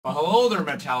Well, hello there,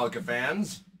 Metallica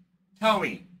fans. Tell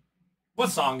me, what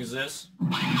song is this?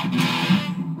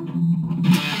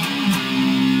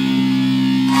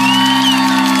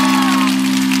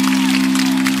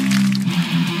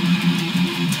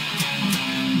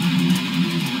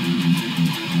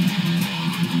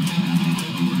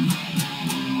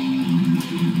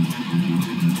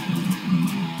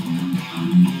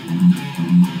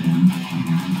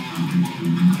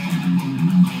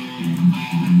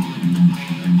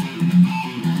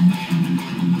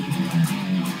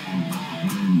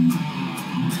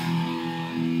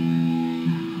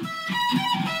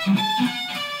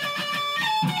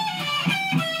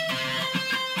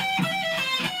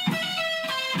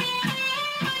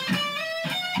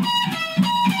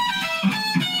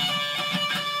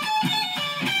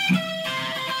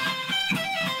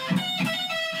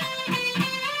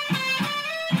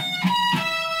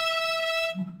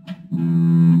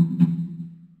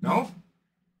 No?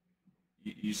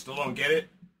 You still don't get it?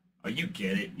 Oh, you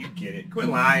get it. You get it. Quit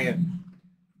lying.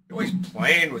 You're always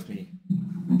playing with me.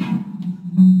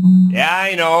 Yeah,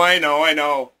 I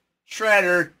know.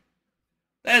 Shredder.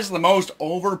 That is the most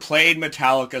overplayed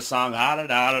Metallica song.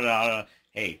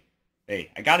 Hey,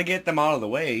 I gotta get them out of the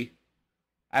way.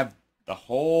 I have the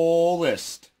whole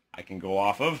list I can go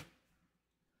off of.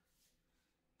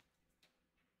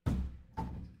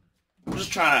 I'm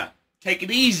just trying to take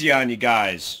it easy on you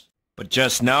guys. But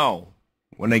just know,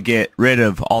 when I get rid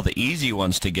of all the easy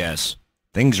ones to guess,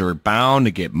 things are bound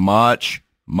to get much,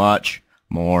 much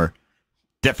more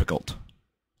difficult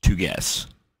to guess.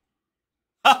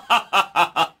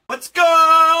 What's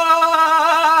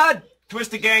good?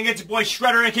 Twisted Gang, it's your boy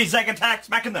Shredder, aka Zack Attack,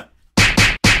 smacking the...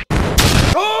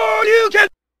 Oh, you can...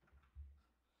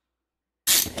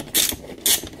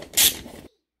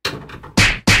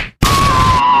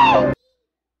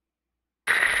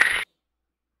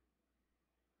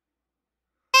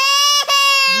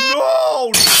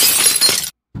 No!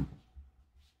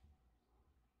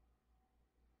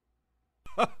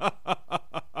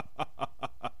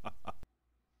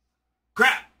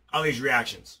 Crap! All these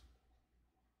reactions.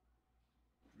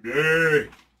 Today,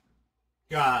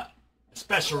 got a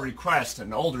special request,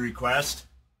 an older request,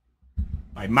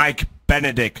 by Mike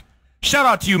Benedict. Shout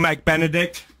out to you, Mike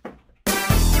Benedict.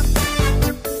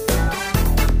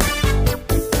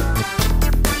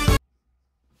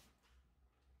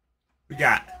 We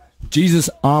got Jesus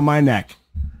on My Neck.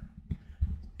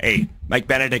 Hey, Mike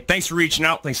Benedict, thanks for reaching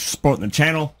out. Thanks for supporting the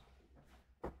channel.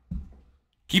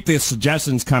 Keep the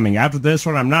suggestions coming. After this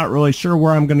one, I'm not really sure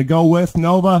where I'm going to go with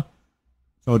Nova.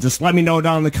 So just let me know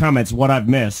down in the comments what I've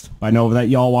missed by Nova that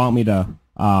y'all want me to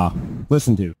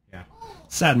listen to. Yeah.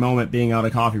 Sad moment being out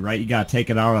of coffee, right? You got to take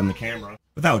it out on the camera.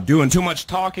 Without doing too much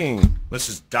talking, let's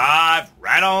just dive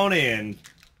right on in.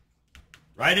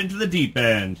 Right into the deep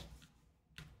end.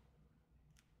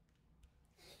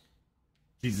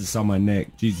 Jesus on my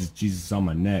neck. Jesus on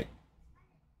my neck.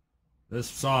 This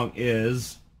song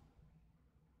is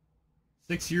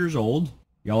 6 years old.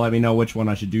 Y'all let me know which one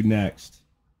I should do next.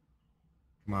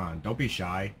 Come on, don't be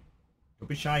shy. Don't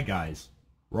be shy, guys.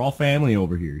 We're all family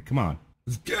over here. Come on.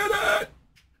 Let's get it!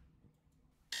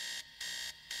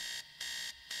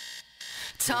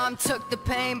 Tom took the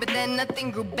pain, but then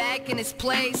nothing grew back in its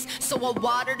place. So I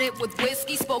watered it with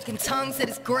whiskey, spoke in tongues at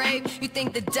his grave. You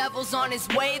think the devil's on his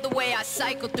way, the way I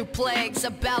cycle through plagues.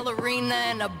 A ballerina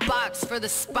in a box for the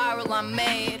spiral I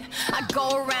made. I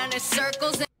go around in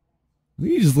circles and...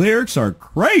 These lyrics are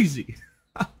crazy.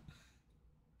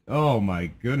 Oh my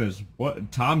goodness.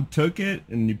 What? Tom took it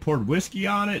and he poured whiskey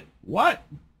on it? What?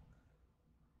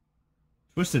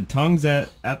 Twisted tongues at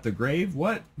the grave?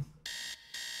 What?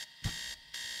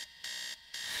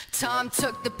 Tom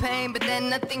took the pain, but then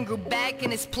nothing grew back in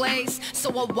his place.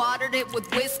 So I watered it with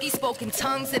whiskey, spoke in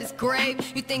tongues at his grave.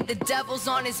 You think the devil's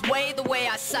on his way, the way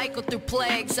I cycle through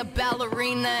plagues. A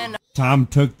ballerina and... Tom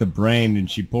took the brain and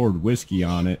she poured whiskey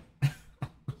on it.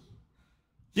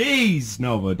 Jeez,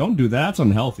 Nova, don't do that. That's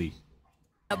unhealthy.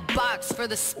 A box for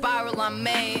the spiral I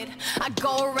made. I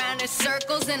go around in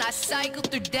circles and I cycle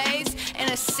through days in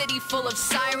a city full of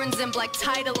sirens and black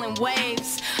tidal and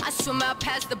waves. I swim out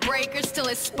past the breakers till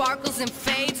it sparkles and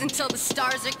fades, until the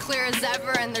stars are clear as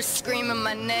ever and they're screaming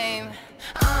my name.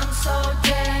 I'm so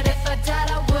dead, if I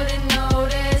died I wouldn't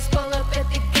notice. Pull up at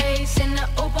the gates in the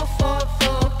Uber Ford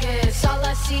Focus. All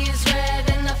I see is red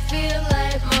and I feel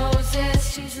like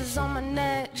Moses. Jesus on my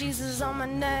neck, Jesus on my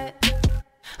neck.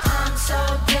 I'm so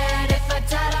dead, if I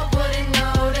died I wouldn't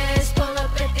notice. Pull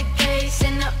up at the gates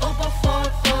in the Uber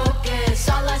Ford Focus.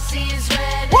 All I see is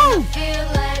red. Woo! And I feel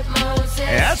like Moses.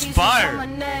 Hey, that's Jesus fire. On my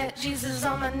neck, Jesus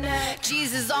on my neck,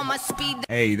 Jesus on my speed.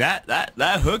 Hey, that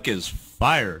hook is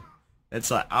fire.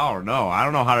 It's like, I don't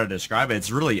know how to describe it.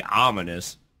 It's really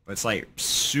ominous, but it's like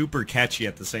super catchy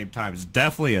at the same time. It's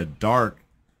definitely some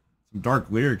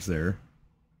dark lyrics there.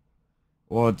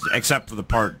 Well, except for the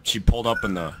part she pulled up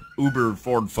in the Uber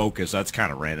Ford Focus. That's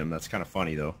kind of random. That's kind of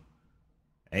funny though.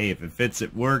 Hey, if it fits,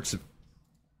 it works. If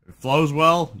it flows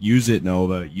well, use it,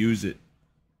 Nova. Use it.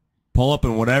 Pull up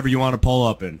in whatever you want to pull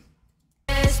up in.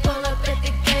 Pull up at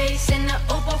the gates in the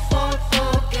Uber Ford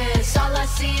Focus. All I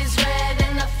see is red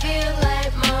and I feel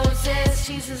like Moses.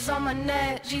 Jesus on my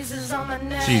neck, Jesus on my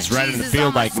neck. She's red in the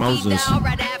field like Moses.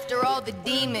 Right after all the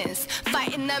demons,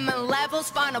 fighting them in levels,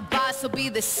 final boss will be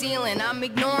the ceiling. I'm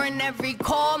ignoring every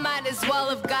call, might as well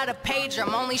have got a pager.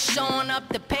 I'm only showing up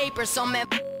the paper, so man,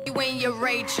 you in your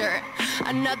rager.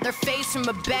 Another face from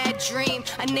a bad dream.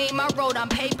 A name I wrote on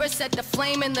paper, set the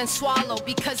flame and then swallow,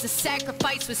 because the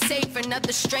sacrifice was safe.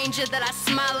 Another stranger that I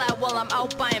smile at while I'm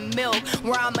out buying milk,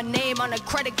 where I'm a name on a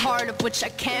credit card of which I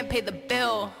can't pay the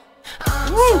bill. I'm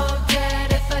so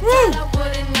dead, if I died I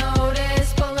wouldn't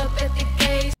notice. Pull up at the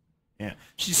gates. Yeah,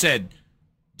 she said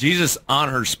Jesus on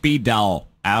her speed dial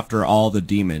after all the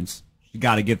demons. She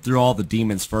got to get through all the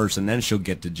demons first, and then she'll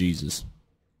get to Jesus.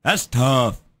 That's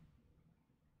tough.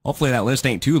 Hopefully that list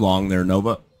ain't too long there,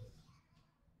 Nova.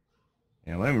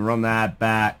 Yeah, let me run that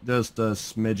back just a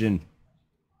smidgen.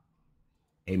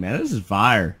 Hey, man, this is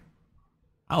fire.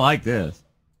 I like this.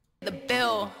 The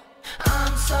bill.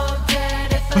 I'm so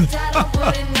dead, if I died I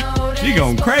wouldn't notice. She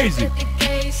going crazy.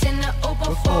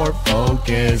 Before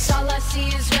focus. All I see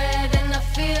is red and I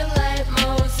feel like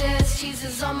Moses.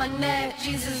 Jesus on my neck,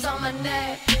 Jesus on my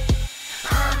neck.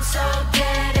 I'm so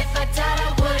dead, if I died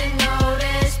I wouldn't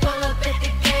notice. Pull up at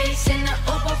the gates in the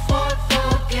Uber Ford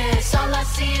Focus. All I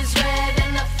see is red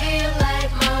and I feel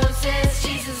like Moses.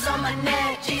 Jesus on my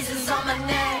neck, Jesus on my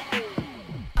neck.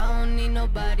 I don't need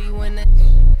nobody when the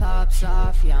pops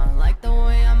off. Yeah, I don't like the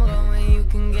way I'm going, you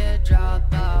can get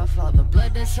dropped off. All the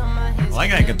blood that's on my hands, I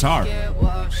like that guitar. Get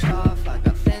washed off. I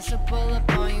got fans to pull up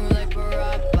on you like a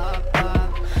rock, pop,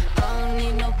 pop. I don't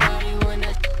need nobody when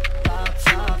the pops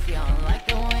off. Yeah, I don't like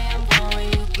the way I'm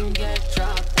going, you can get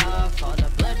dropped off. All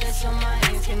the blood that's on my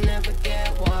hands can never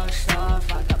get washed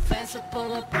off. I got fans to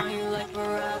pull up on you like a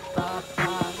rock, pop,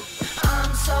 pop.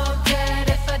 I'm so dead,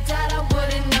 if I died I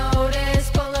wouldn't notice.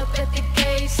 Pull up at the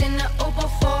gates in the Uber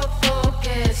Ford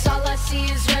Focus. All I see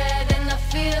is red and I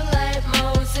feel like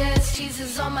Moses.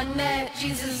 Jesus on my neck,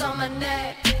 Jesus on my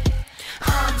neck.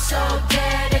 I'm so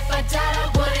dead, if I died I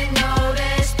wouldn't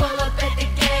notice. Pull up at the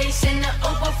gates in the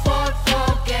Uber Ford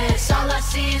Focus. All I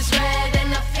see is red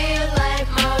and I feel like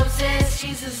Moses.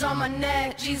 Jesus on my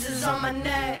neck, Jesus on my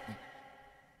neck.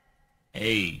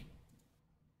 Hey.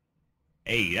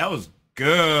 Hey, that was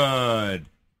good.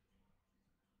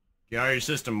 Get out of your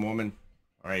system, woman.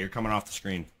 All right, you're coming off the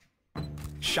screen.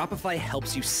 Shopify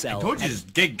helps you sell. I told you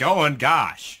just get going.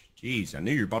 Gosh. Jeez, I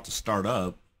knew you were about to start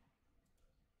up.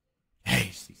 Hey,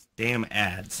 these damn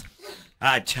ads.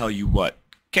 I tell you what.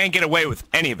 Can't get away with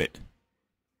any of it.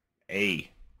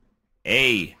 Hey.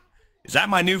 Hey. Is that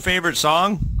my new favorite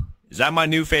song? Is that my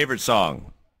new favorite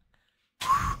song?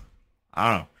 I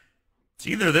don't know. It's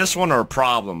either this one or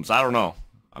Problems. I don't know.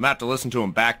 I'm going to have to listen to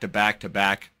them back to back to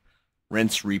back.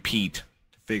 Rinse, repeat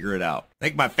to figure it out. I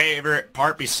think my favorite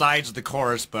part besides the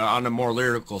chorus, but on the more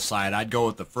lyrical side, I'd go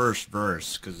with the first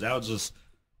verse, because that was just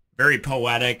very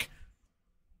poetic.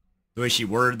 The way she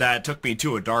worded that took me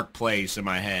to a dark place in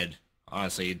my head.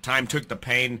 Honestly, time took the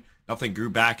pain. Nothing grew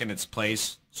back in its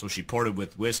place. So she poured it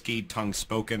with whiskey, tongue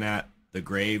spoken at the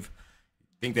grave.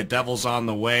 Think the devil's on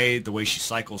the way she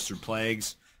cycles through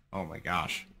plagues. Oh my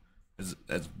gosh. It's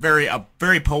a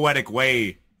very poetic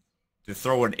way to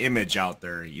throw an image out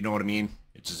there. You know what I mean?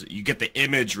 It's just, you get the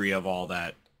imagery of all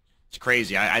that. It's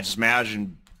crazy. I just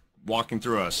imagine walking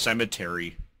through a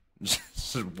cemetery,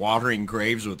 just watering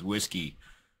graves with whiskey.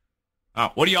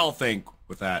 What do y'all think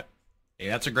with that? Hey,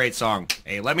 that's a great song.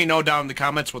 Hey, let me know down in the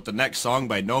comments what the next song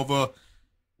by Nova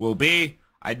will be.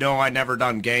 I know I never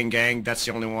done Gang Gang. That's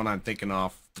the only one I'm thinking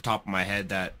off the top of my head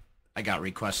that I got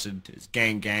requested is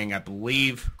Gang Gang. I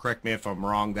believe, correct me if I'm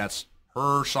wrong, that's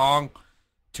her song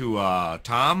to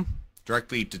Tom,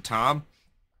 directly to Tom.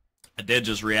 I did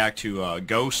just react to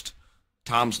Ghost,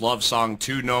 Tom's love song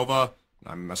to Nova.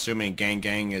 I'm assuming Gang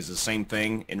Gang is the same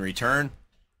thing in return.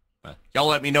 But y'all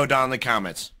let me know down in the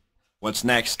comments. What's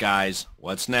next, guys?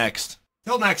 What's next?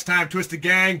 Till next time, Twisted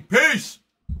Gang. Peace!